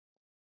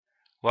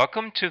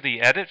Welcome to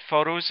the Edit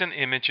Photos and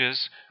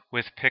Images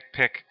with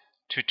PicPick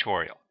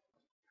tutorial.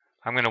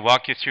 I'm going to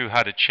walk you through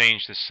how to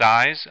change the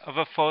size of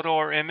a photo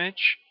or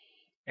image,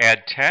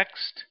 add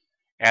text,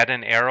 add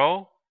an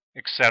arrow,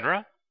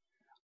 etc.,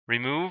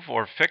 remove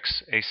or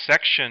fix a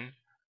section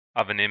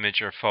of an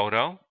image or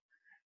photo,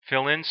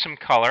 fill in some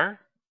color,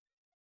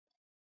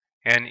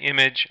 and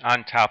image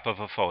on top of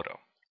a photo.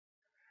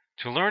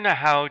 To learn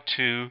how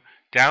to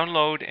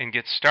download and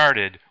get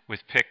started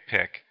with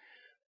PicPick,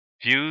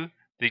 view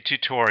the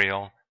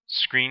tutorial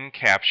Screen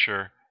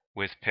Capture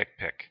with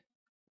PicPick.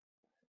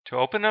 To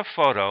open a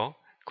photo,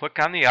 click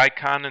on the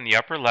icon in the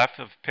upper left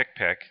of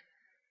PicPick,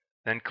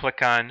 then click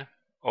on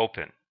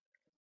Open.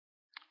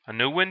 A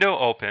new window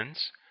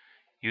opens.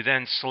 You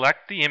then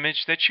select the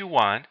image that you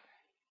want,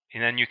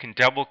 and then you can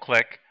double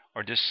click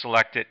or just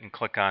select it and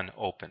click on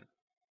Open.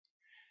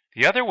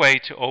 The other way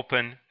to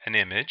open an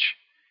image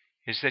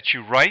is that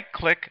you right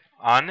click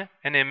on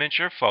an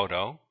image or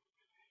photo,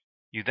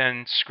 you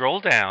then scroll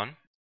down,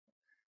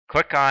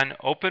 click on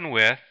Open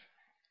With,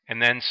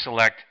 and then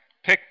select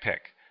PicPick.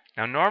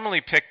 Now normally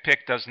PicPick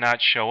does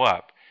not show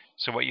up,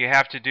 so what you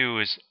have to do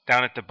is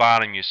down at the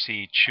bottom you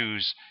see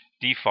Choose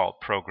Default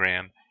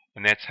Program,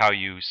 and that's how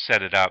you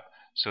set it up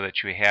so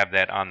that you have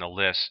that on the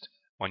list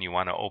when you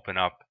want to open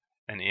up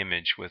an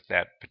image with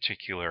that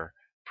particular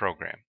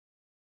program.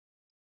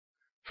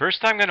 First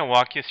I'm going to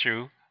walk you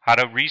through how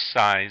to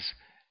resize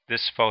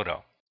this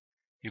photo.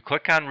 You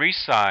click on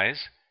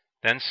Resize,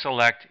 then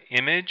select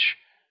Image,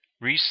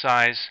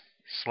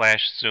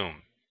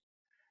 Resize/Zoom.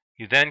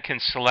 You then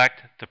can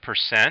select the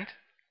percent,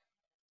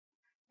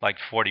 like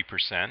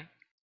 40%,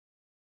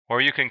 or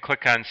you can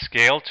click on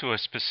Scale to a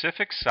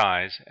specific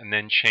size and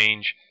then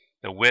change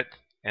the width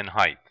and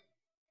height.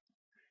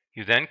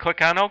 You then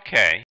click on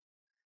OK,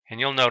 and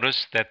you'll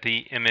notice that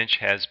the image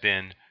has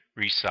been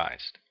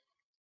resized.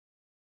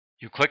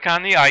 You click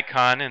on the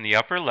icon in the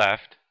upper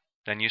left,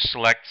 then you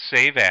select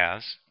Save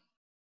As.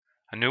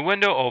 A new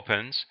window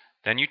opens,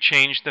 then you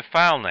change the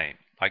file name,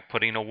 like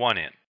putting a 1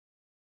 in.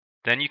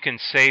 Then you can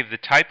save the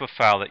type of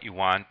file that you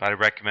want, but I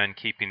recommend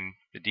keeping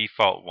the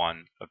default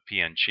one of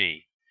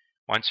PNG.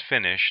 Once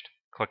finished,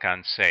 click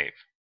on Save.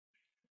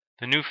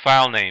 The new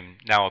file name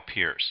now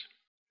appears.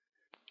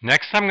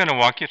 Next, I'm going to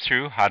walk you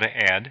through how to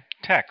add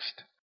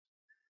text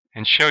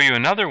and show you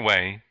another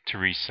way to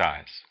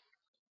resize.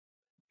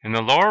 In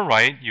the lower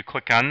right, you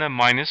click on the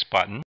minus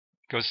button.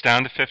 It goes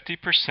down to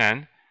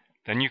 50%.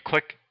 Then you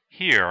click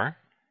here,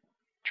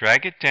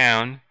 drag it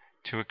down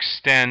to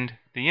extend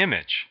the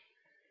image.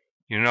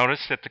 You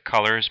notice that the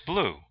color is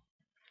blue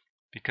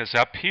because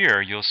up here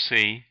you'll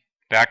see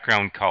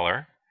background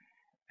color,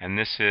 and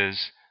this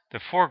is the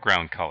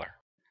foreground color.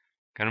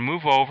 Going to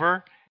move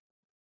over,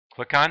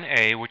 click on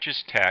A, which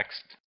is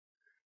text,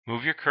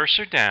 move your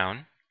cursor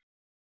down,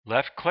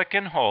 left click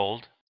and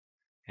hold,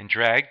 and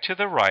drag to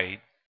the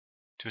right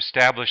to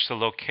establish the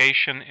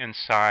location and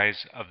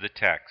size of the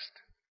text.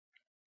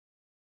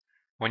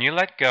 When you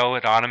let go,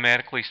 it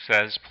automatically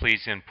says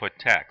please input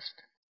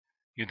text.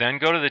 You then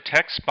go to the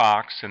text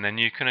box, and then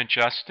you can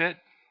adjust it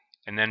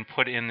and then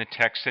put in the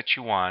text that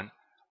you want,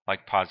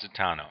 like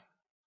Positano.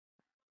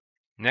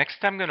 Next,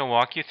 I'm going to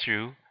walk you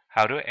through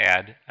how to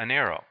add an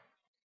arrow.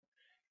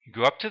 You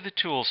go up to the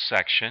Tools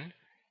section.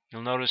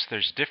 You'll notice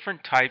there's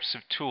different types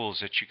of tools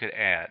that you could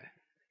add.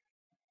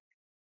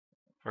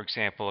 For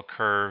example, a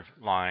curve,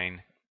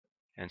 line,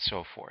 and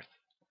so forth.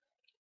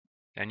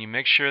 Then you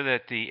make sure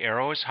that the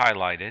arrow is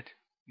highlighted.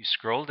 You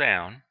scroll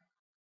down,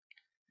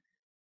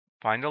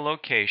 find a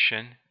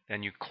location,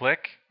 then you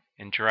click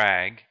and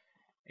drag,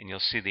 and you'll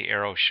see the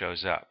arrow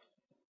shows up.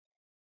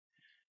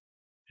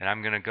 And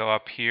I'm going to go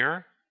up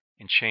here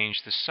and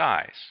change the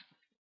size.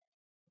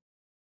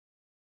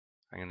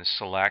 I'm going to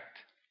select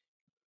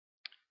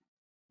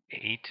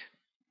 8,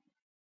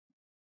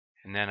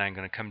 and then I'm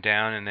going to come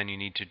down, and then you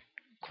need to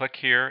click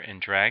here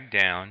and drag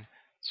down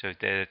so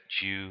that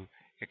you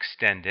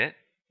extend it.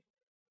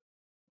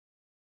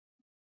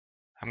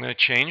 I'm going to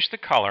change the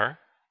color.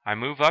 I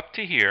move up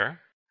to here.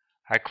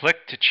 I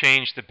click to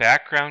change the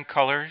background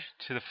color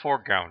to the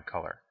foreground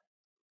color.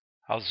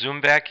 I'll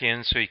zoom back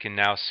in so you can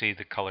now see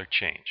the color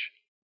change.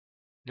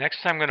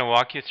 Next, I'm going to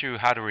walk you through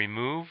how to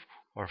remove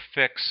or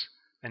fix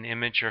an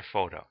image or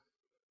photo.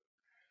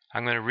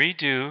 I'm going to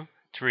redo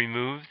to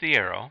remove the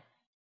arrow,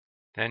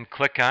 then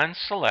click on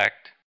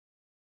Select.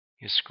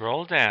 You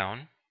scroll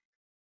down.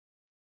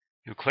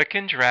 You click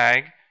and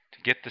drag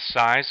to get the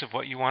size of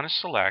what you want to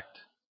select.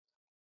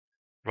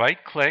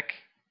 Right-click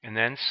and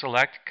then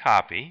select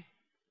Copy.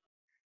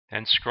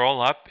 Then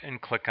scroll up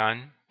and click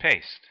on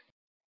Paste.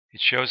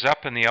 It shows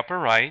up in the upper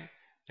right.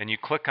 Then you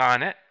click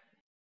on it,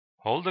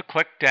 hold the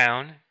click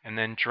down, and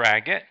then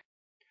drag it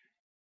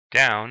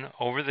down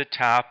over the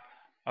top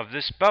of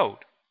this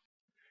boat.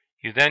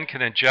 You then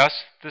can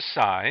adjust the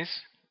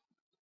size.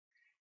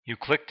 You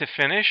click to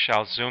finish.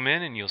 I'll zoom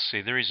in and you'll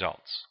see the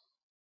results.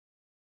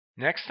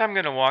 Next, I'm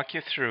going to walk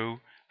you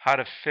through how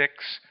to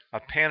fix a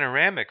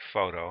panoramic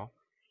photo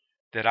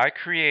that I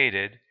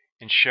created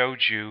and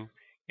showed you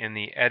in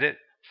the Edit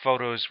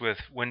Photos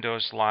with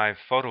Windows Live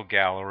Photo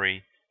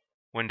Gallery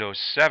Windows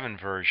 7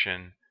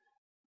 version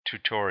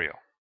tutorial.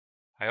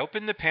 I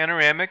opened the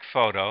panoramic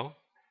photo,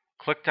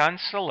 clicked on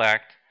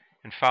Select,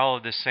 and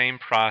followed the same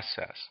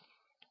process.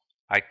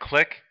 I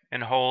click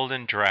and hold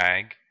and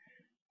drag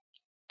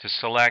to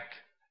select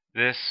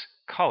this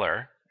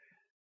color,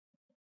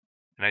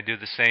 and I do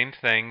the same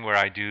thing where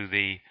I do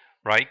the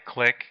right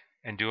click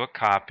and do a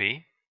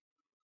copy,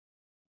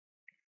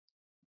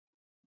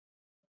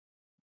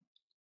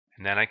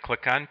 and then I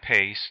click on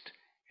paste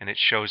and it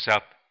shows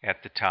up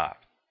at the top.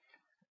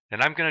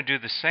 Then I'm going to do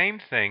the same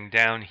thing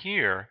down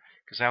here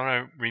because I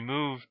want to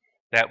remove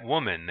that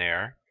woman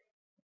there,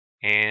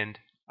 and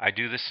I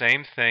do the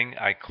same thing.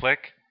 I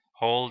click,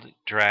 hold,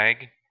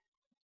 drag,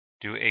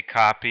 do a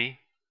copy,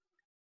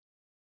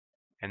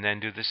 and then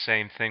do the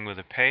same thing with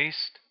a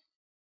paste,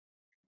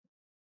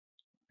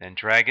 then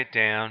drag it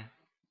down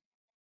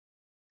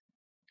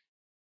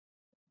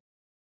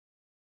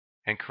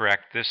and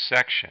correct this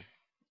section.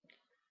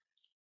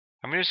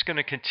 I'm just going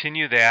to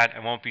continue that.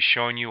 I won't be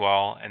showing you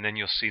all, and then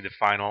you'll see the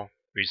final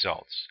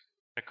results.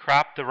 I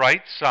crop the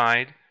right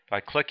side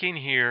by clicking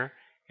here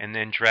and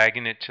then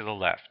dragging it to the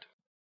left.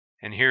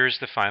 And here's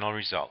the final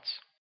results.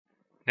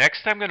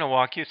 Next, I'm going to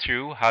walk you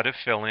through how to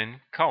fill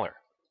in color.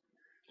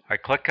 I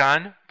click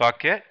on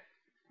Bucket.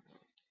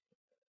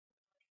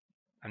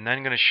 I'm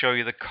then going to show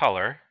you the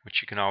color,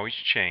 which you can always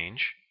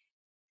change.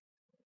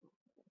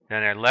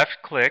 Then I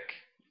left click,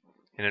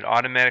 and it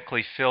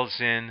automatically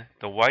fills in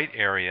the white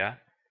area,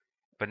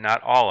 but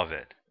not all of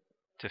it.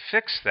 To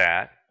fix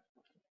that,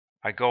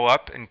 I go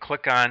up and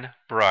click on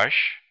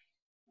Brush.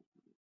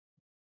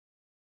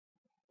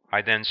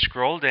 I then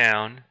scroll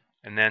down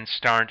and then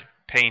start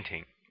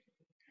painting.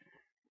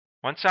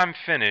 Once I'm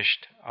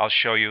finished, I'll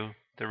show you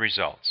the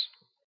results.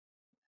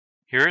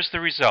 Here's the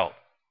result.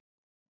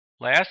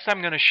 Last, I'm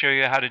going to show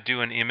you how to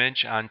do an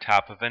image on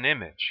top of an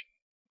image.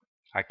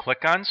 I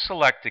click on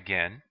Select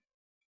again.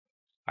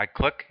 I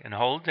click and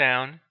hold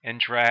down and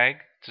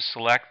drag to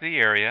select the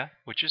area,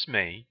 which is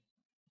me.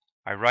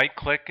 I right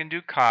click and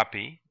do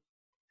copy.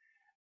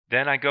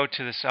 Then I go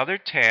to this other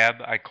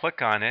tab, I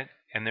click on it,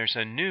 and there's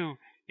a new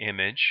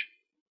image.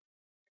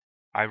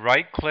 I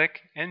right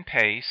click and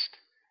paste.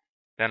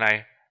 Then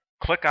I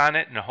click on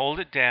it and hold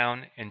it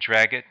down and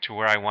drag it to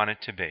where I want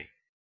it to be.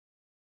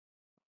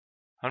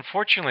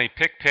 Unfortunately,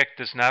 PicPick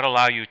does not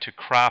allow you to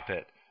crop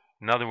it.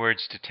 In other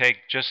words, to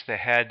take just the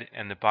head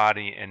and the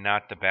body and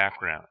not the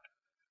background.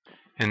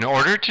 In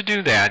order to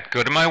do that,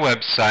 go to my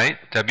website,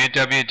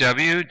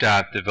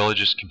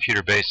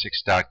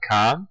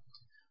 www.thevillagescomputerbasics.com,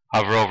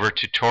 hover over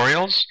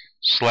Tutorials,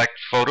 select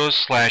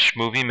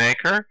Photos/Movie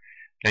Maker,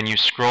 then you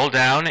scroll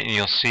down and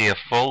you'll see a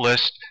full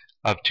list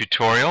of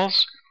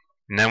tutorials.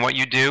 And then what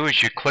you do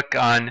is you click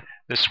on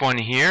this one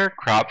here,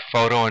 crop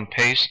photo and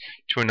paste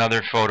to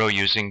another photo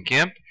using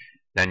GIMP,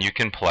 then you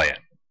can play it.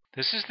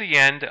 This is the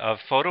end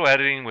of Photo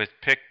Editing with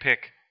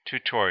PicPick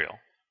tutorial.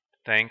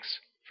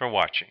 Thanks for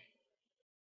watching.